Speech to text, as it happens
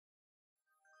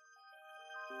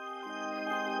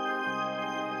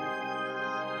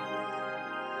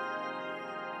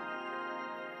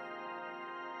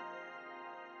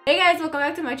Hey guys, welcome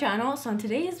back to my channel. So in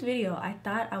today's video, I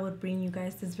thought I would bring you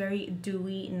guys this very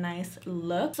dewy, nice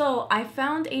look. So I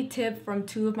found a tip from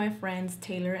two of my friends,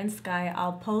 Taylor and Sky.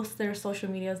 I'll post their social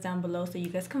medias down below so you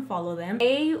guys can follow them.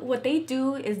 What they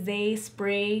do is they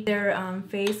spray their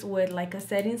face with like a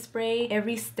setting spray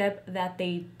every step that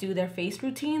they do their face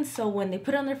routine. So when they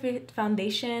put on their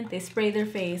foundation, they spray their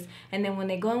face, and then when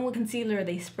they go in with concealer,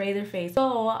 they spray their face.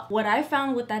 So what I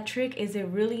found with that trick is it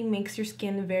really makes your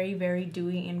skin very, very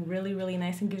dewy and really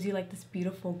nice and gives you like this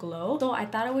beautiful glow. So I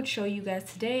thought I would show you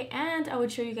guys today, and I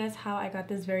would show you guys how I got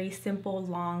this very simple,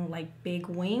 long, like big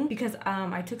wing, because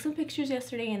I took some pictures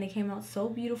yesterday and they came out so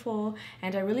beautiful,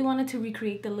 and I really wanted to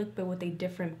recreate the look but with a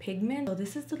different pigment. So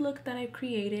this is the look that I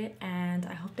created, and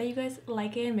I hope that you guys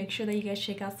like it. Make sure that you guys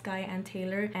check out Sky and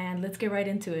Taylor, and let's get right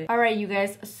into it. All right, you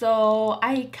guys, so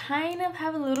I kind of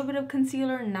have a little bit of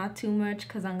concealer, not too much,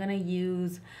 because I'm gonna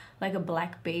use like a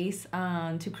black base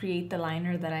to create the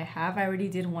liner that I have. I already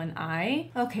did one eye.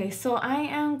 Okay, so I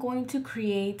am going to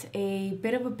create a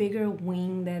bit of a bigger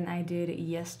wing than I did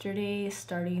yesterday,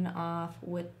 starting off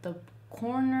with the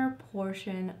corner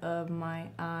portion of my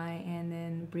eye and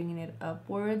then bringing it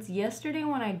upwards. Yesterday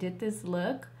when I did this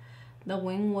look, the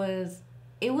wing was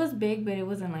big, but it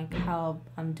wasn't like how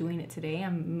I'm doing it today.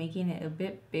 I'm making it a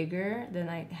bit bigger than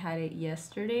I had it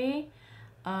yesterday.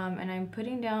 And I'm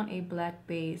putting down a black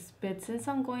base, but since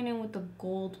I'm going in with the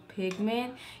gold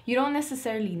pigment, you don't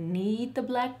necessarily need the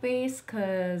black base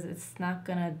because it's not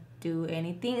gonna do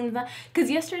anything. Because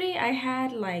yesterday I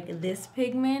had like this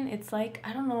pigment, it's like,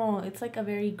 I don't know, it's like a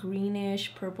very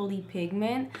greenish purpley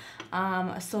pigment,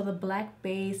 so the black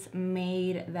base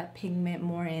made that pigment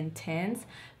more intense.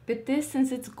 But this,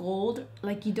 since it's gold,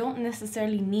 like you don't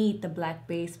necessarily need the black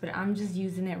base, but I'm just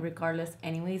using it regardless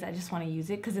anyways. I just want to use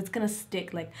it because it's gonna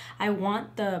stick. Like I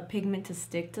want the pigment to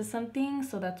stick to something,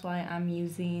 so that's why I'm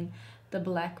using the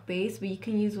black base, but you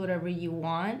can use whatever you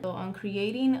want. So I'm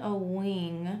creating a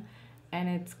wing, and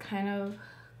it's kind of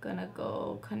gonna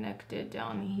go connected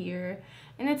down here,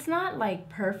 and it's not like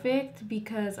perfect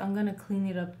because I'm gonna clean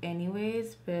it up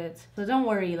anyways, but so don't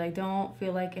worry, like don't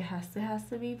feel like it has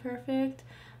to be perfect.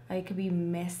 It could be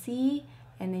messy,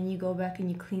 and then you go back and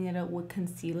you clean it up with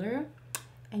concealer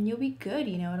and you'll be good,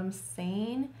 you know what I'm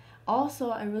saying? Also,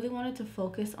 I really wanted to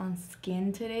focus on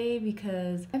skin today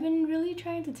because I've been really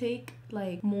trying to take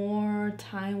like more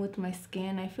time with my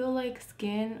skin. I feel like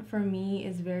skin for me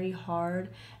is very hard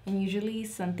and usually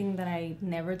something that I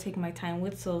never take my time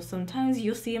with. So sometimes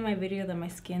you'll see in my video that my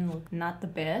skin looks not the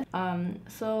best.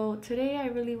 So today I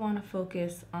really want to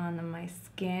focus on my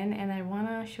skin, and I want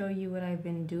to show you what I've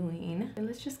been doing. So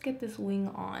let's just get this wing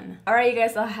on. All right, you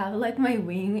guys, I have like my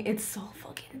wing. It's so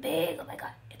fucking big. Oh my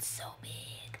god, it's so big.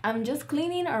 I'm just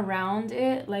cleaning around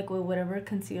it like with whatever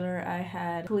concealer I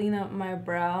had, clean up my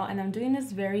brow, and I'm doing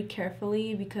this very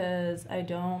carefully because I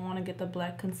don't want to get the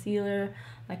black concealer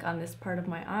like on this part of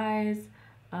my eyes.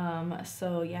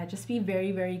 So yeah, just be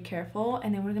very careful,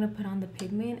 and then we're gonna put on the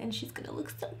pigment and she's gonna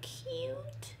look so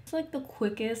cute. It's like the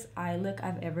quickest eye look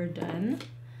I've ever done,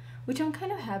 which I'm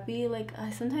kind of happy. Like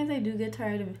sometimes I do get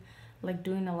tired of like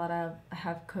doing a lot of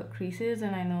half cut creases,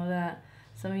 and I know that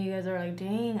some of you guys are like,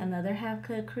 dang, another half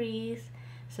cut crease.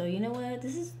 So you know what,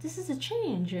 this is a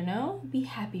change, you know? Be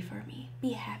happy for me,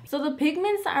 be happy. So the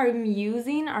pigments I'm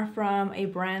using are from a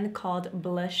brand called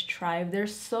Blush Tribe. They're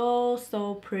so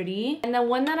pretty. And the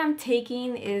one that I'm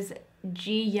taking is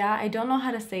Jiya. I don't know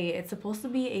how to say it. It's supposed to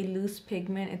be a loose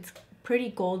pigment. It's pretty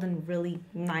gold and really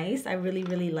nice. I really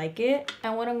like it.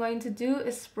 And what I'm going to do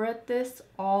is spread this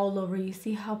all over. You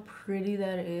see how pretty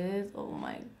that is? Oh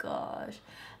my gosh.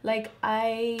 Like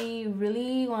I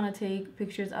really want to take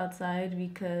pictures outside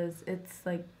because it's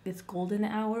like it's golden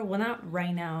hour. Well, not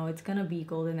right now, it's gonna be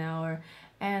golden hour,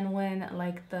 and when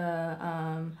like the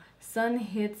sun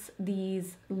hits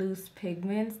these loose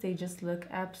pigments, they just look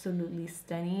absolutely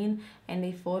stunning, and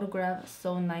they photograph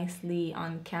so nicely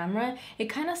on camera. It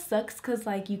kind of sucks because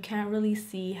like you can't really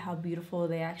see how beautiful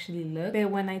they actually look, but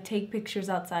when I take pictures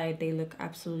outside, they look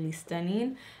absolutely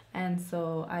stunning. And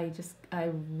so I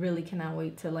really cannot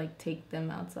wait to like take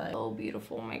them outside. So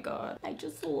beautiful, oh my god, I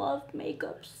just love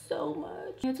makeup so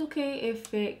much. It's okay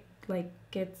if it like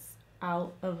gets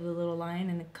out of the little line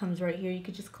and it comes right here. You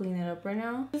could just clean it up right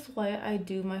now. This is why I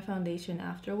do my foundation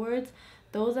afterwards.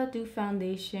 Those that do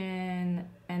foundation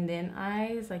and then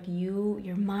eyes. Like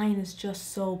your mind is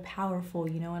just so powerful,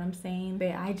 you know what I'm saying?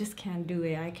 But I just can't do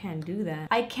it. I can't do that.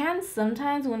 I can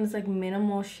sometimes when it's like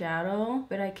minimal shadow,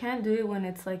 but I can't do it when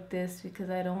it's like this because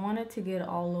I don't want it to get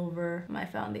all over my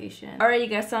foundation. All right, you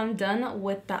guys, so I'm done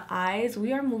with the eyes.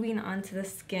 We are moving on to the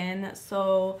skin.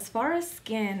 So as far as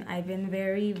skin, I've been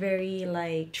very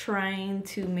like trying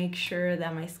to make sure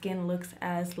that my skin looks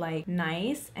as like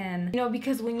nice, and you know,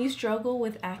 because when you struggle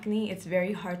with acne, it's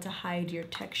very hard to hide your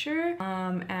texture,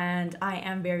 and I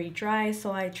am very dry,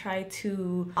 so I try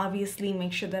to obviously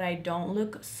make sure that I don't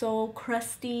look so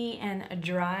crusty and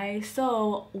dry.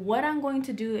 So what I'm going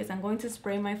to do is I'm going to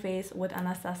spray my face with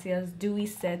Anastasia's Dewy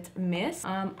Set Mist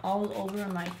all over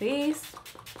my face,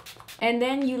 and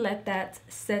then you let that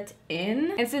set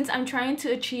in. And since I'm trying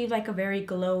to achieve like a very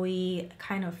glowy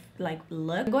kind of like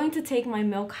look, I'm going to take my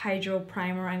Milk Hydro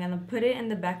Primer. I'm gonna put it in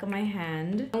the back of my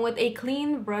hand, and with a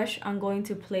clean brush I'm going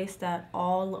to place that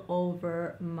all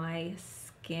over my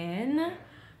skin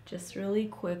just really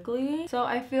quickly. So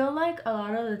I feel like a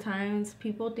lot of the times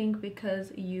people think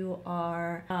because you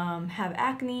are have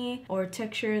acne or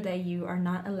texture that you are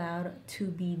not allowed to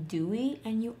be dewy,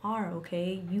 and you are,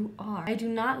 okay? You are. I do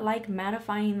not like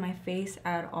mattifying my face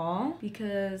at all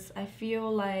because I feel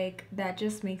like that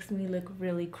just makes me look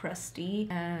really crusty,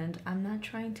 and I'm not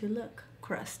trying to look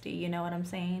crusty, you know what I'm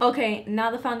saying? Okay, now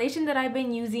the foundation that I've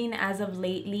been using as of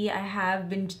lately, I have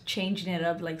been changing it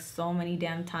up like so many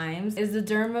damn times, is the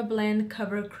Dermablend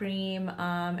Cover Cream,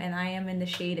 and I am in the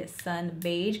shade Sun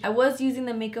Beige. I was using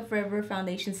the Makeup Forever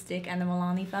foundation stick and the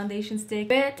Milani foundation stick,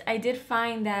 but I did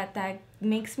find that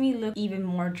makes me look even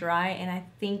more dry, and I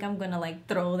think I'm gonna like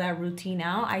throw that routine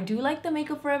out. I do like the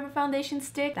Makeup Forever foundation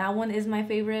stick. That one is my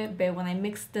favorite, but when I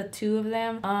mixed the two of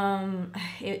them,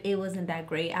 it wasn't that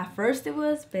great. At first it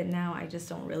was, but now I just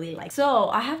don't really like. So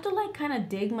I have to like kind of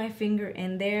dig my finger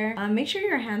in there. Make sure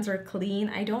your hands are clean.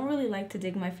 I don't really like to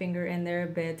dig my finger in there,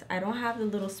 but I don't have the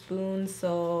little spoon,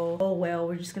 so oh well,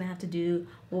 we're just gonna have to do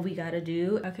what we gotta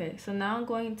do. Okay, so now I'm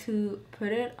going to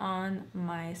put it on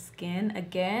my skin.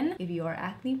 Again, if you are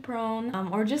acne prone,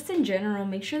 or just in general,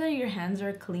 make sure that your hands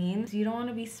are clean. So you don't want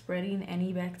to be spreading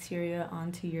any bacteria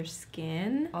onto your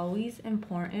skin. Always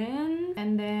important.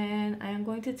 And then I am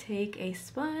going to take a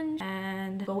sponge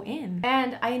and go in.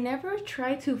 And I never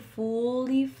try to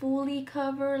fully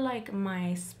cover like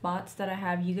my spots that I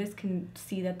have. You guys can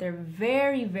see that they're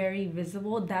very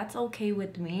visible. That's okay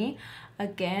with me.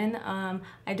 Again,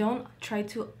 I don't try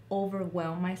to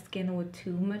overwhelm my skin with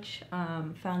too much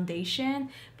foundation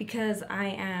because I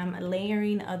am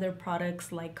layering other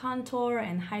products like contour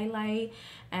and highlight,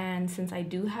 and since I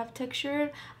do have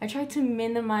texture, I try to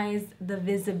minimize the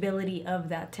visibility of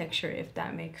that texture, if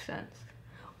that makes sense.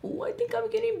 Oh, I think I'm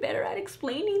getting better at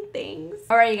explaining things.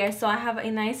 Alright, you guys, so I have a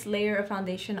nice layer of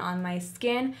foundation on my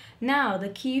skin. Now, the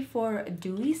key for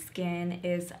dewy skin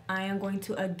is I am going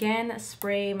to again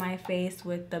spray my face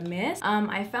with the mist.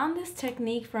 I found this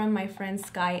technique from my friends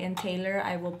Sky and Taylor.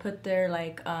 I will put their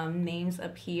like names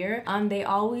up here. They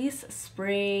always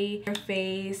spray their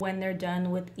face when they're done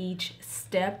with each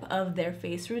step of their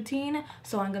face routine.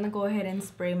 So I'm gonna go ahead and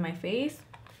spray my face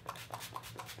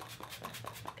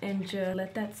and just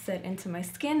let that set into my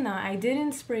skin. Now I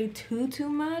didn't spray too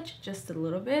much, just a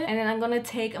little bit, and then I'm gonna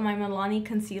take my Milani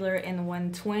concealer in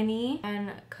 120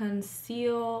 and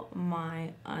conceal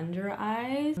my under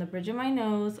eyes, the bridge of my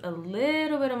nose, a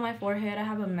little bit of my forehead. I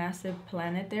have a massive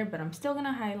planet there, but I'm still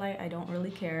gonna highlight. I don't really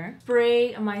care.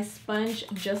 Spray my sponge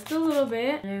just a little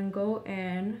bit and go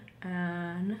in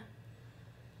and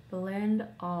blend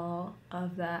all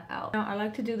of that out. Now I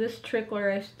like to do this trick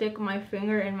where I stick my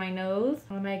finger in my nose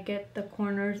when I get the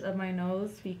corners of my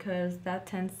nose because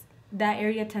that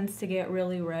area tends to get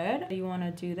really red. You want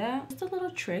to do that. Just a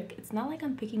little trick. It's not like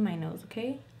I'm picking my nose,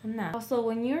 okay? I'm not. Also,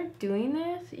 when you're doing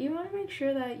this, you want to make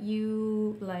sure that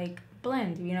you like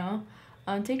blend, you know?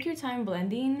 Take your time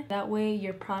blending. That way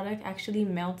your product actually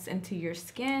melts into your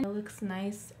skin. It looks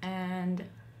nice and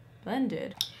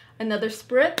blended. Another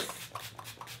spritz.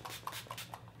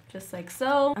 Just like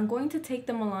so. I'm going to take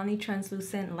the Milani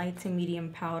translucent light to medium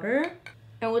powder,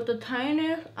 and with the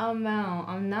tiniest amount,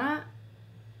 I'm not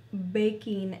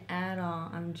baking at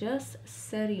all. I'm just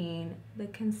setting the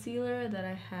concealer that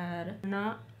I had.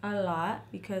 Not a lot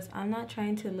because I'm not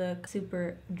trying to look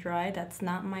super dry. That's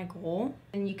not my goal.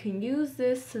 And you can use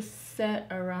this to set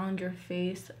around your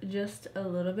face just a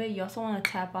little bit. You also want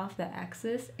to tap off the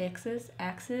axis.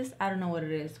 I don't know what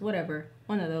it is. Whatever.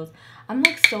 One of those. I'm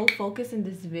like so focused in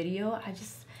this video. I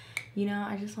just you know,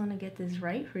 I just want to get this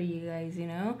right for you guys, you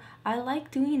know. I like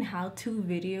doing how-to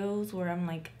videos where I'm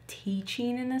like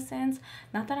teaching in a sense.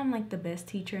 Not that I'm like the best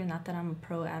teacher, not that I'm a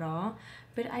pro at all,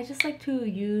 but I just like to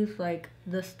use like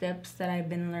the steps that I've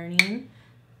been learning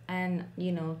and,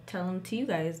 you know, tell them to you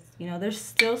guys. You know, there's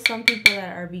still some people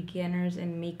that are beginners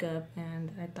in makeup,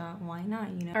 and I thought, why not,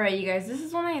 you know. All right, you guys, this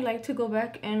is when I like to go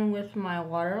back in with my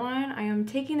waterline. I am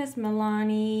taking this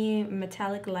Milani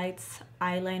Metallic Lights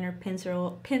eyeliner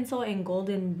pencil in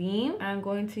Golden Beam. I'm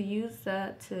going to use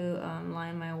that to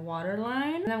line my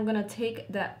waterline, and I'm gonna take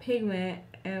that pigment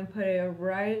and put it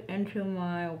right into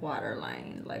my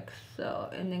waterline like so,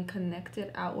 and then connect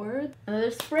it outwards.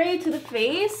 Another spray to the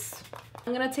face.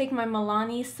 I'm gonna take my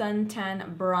Milani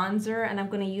Suntan bronzer, and I'm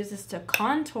gonna use this to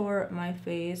contour my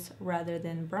face rather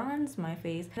than bronze my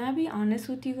face. Can I be honest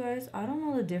with you guys? I don't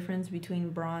know the difference between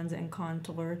bronze and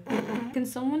contour. Can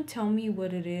someone tell me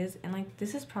what it is? And like,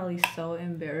 this is probably so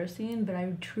embarrassing, but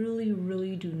I truly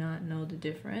really do not know the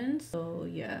difference. So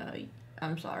yeah,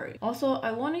 I'm sorry. Also,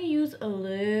 I want to use a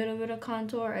little bit of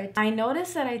contour. I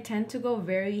noticed that I tend to go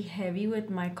very heavy with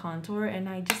my contour, and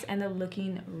I just end up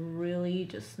looking really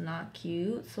just not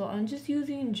cute. So I'm just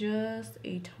using just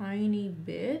a tiny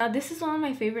bit. Now, this is one of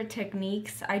my favorite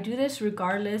techniques. I do this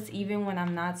regardless, even when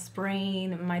I'm not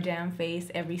spraying my damn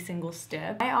face every single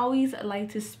step. I always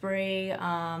like to spray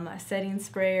setting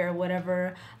spray or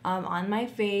whatever on my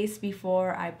face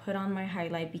before I put on my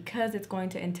highlight, because it's going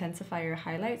to intensify your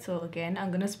highlight. So again, I'm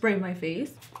gonna spray my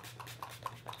face.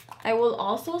 I will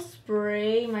also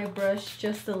spray my brush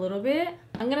just a little bit.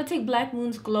 I'm gonna take Black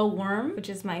Moon's Glowworm, which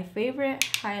is my favorite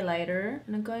highlighter,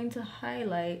 and I'm going to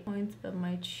highlight points of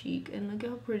my cheek, and look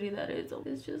how pretty that is.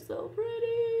 It's just so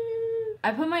pretty.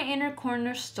 I put my inner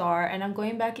corner star, and I'm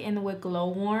going back in with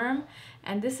Glowworm,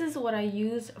 and this is what I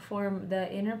use for the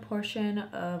inner portion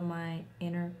of my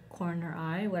inner corner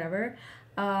eye, whatever.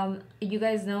 You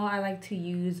guys know I like to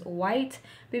use white,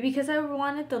 but because I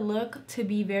wanted the look to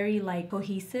be very like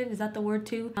cohesive, is that the word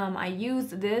too? I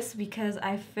used this because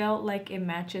I felt like it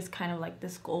matches kind of like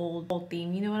this gold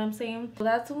theme, you know what I'm saying? So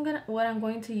that's what I'm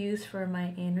going to use for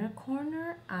my inner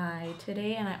corner eye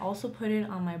today, and I also put it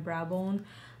on my brow bone.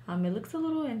 It looks a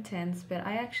little intense, but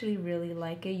I actually really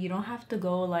like it. You don't have to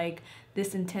go like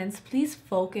this intense. Please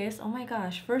focus. Oh my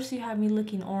gosh, first you have me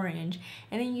looking orange,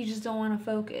 and then you just don't want to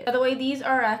focus. By the way, these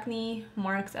are acne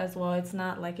marks as well. It's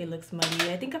not like it looks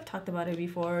muddy. I think I've talked about it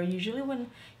before. Usually when,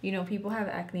 you know, people have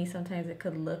acne, sometimes it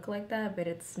could look like that, but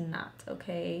it's not,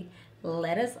 okay?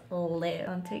 Let us live.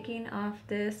 I'm taking off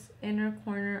this inner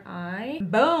corner eye.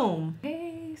 Boom!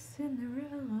 Hey,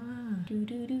 Cinderella. Do,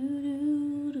 do, do,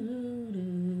 do, do, do.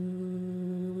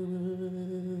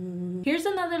 Here's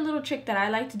another little trick that I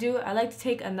like to do. I like to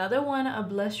take another one of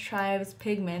Blush Tribe's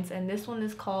pigments, and this one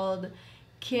is called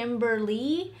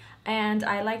Kimberly, and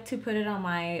I like to put it on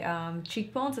my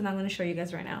cheekbones, and I'm going to show you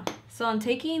guys right now. So I'm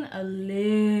taking a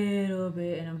little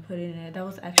bit and I'm putting it. That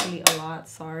was actually a lot.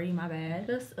 Sorry, my bad.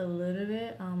 Just a little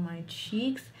bit on my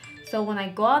cheeks. So when I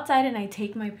go outside and I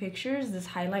take my pictures, this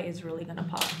highlight is really gonna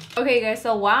pop. Okay, guys.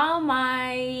 So while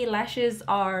my lashes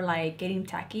are like getting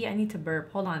tacky, I need to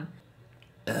burp. Hold on.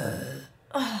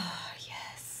 Oh,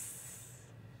 yes.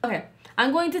 Okay.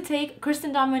 I'm going to take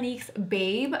Kristen Dominique's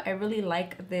Babe. I really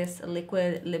like this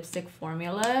liquid lipstick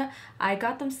formula. I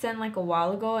got them sent like a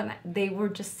while ago, and they were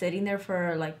just sitting there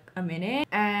for like a minute,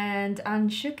 and I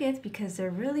unshook it because they're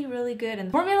really really good, and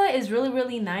the formula is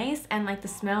really nice, and like the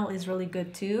smell is really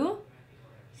good too.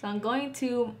 So I'm going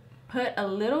to put a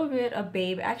little bit of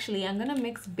Babe. Actually, I'm gonna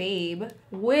mix Babe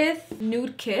with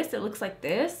Nude Kiss. It looks like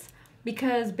this,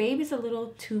 because Babe is a little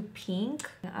too pink.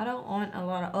 I don't want a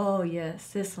lot of, oh yes,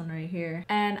 this one right here.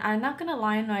 And I'm not gonna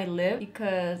line my lip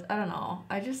because, I don't know,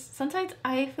 sometimes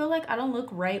I feel like I don't look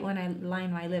right when I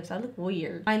line my lips. I look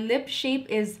weird. My lip shape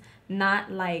is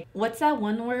not like, what's that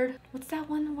one word?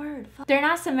 They're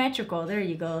not symmetrical, there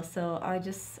you go. So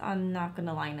I'm not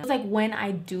gonna line them. It's like when I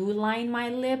do line my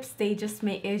lips, it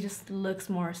just looks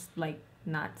more like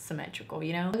not symmetrical,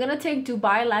 you know. I'm gonna take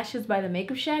Dubai lashes by the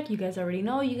Makeup Shack. You guys already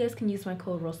know, you guys can use my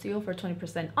code Rocio for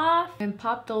 20% off and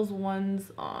pop those ones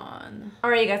on.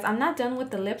 All right, you guys, I'm not done with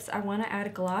the lips. I want to add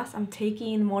a gloss. I'm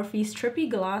taking Morphe's Trippy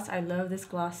gloss. I love this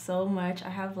gloss so much. I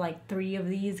have like 3 of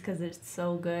these because they're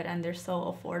so good and they're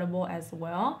so affordable as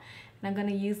well, and I'm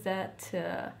gonna use that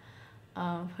to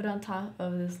put on top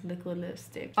of this liquid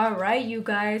lipstick. All right, you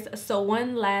guys, so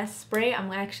one last spray.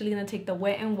 I'm actually gonna take the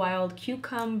Wet n Wild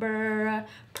Cucumber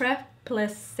Prep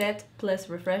plus Set plus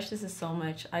Refresh. This is so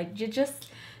much. I just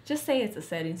say it's a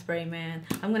setting spray, man.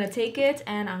 I'm gonna take it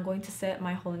and I'm going to set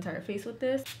my whole entire face with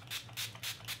this.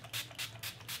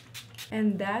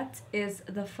 And that is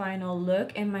the final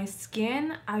look. And my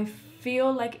skin, I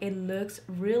feel like it looks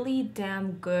really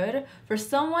damn good. For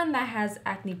someone that has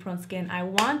acne prone skin, I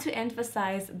want to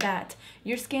emphasize that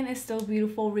your skin is still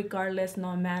beautiful regardless,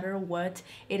 no matter what.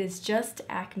 It is just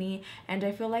acne, and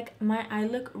I feel like I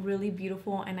look really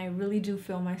beautiful, and I really do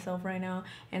feel myself right now,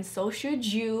 and so should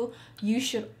you. You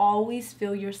should always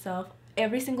feel yourself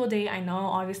every single day. I know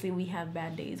obviously we have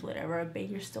bad days, whatever, but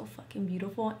you're still fucking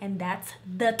beautiful, and that's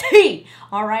the tea.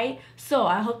 All right, so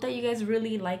I hope that you guys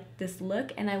really like this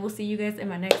look, and I will see you guys in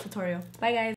my next tutorial. Bye guys.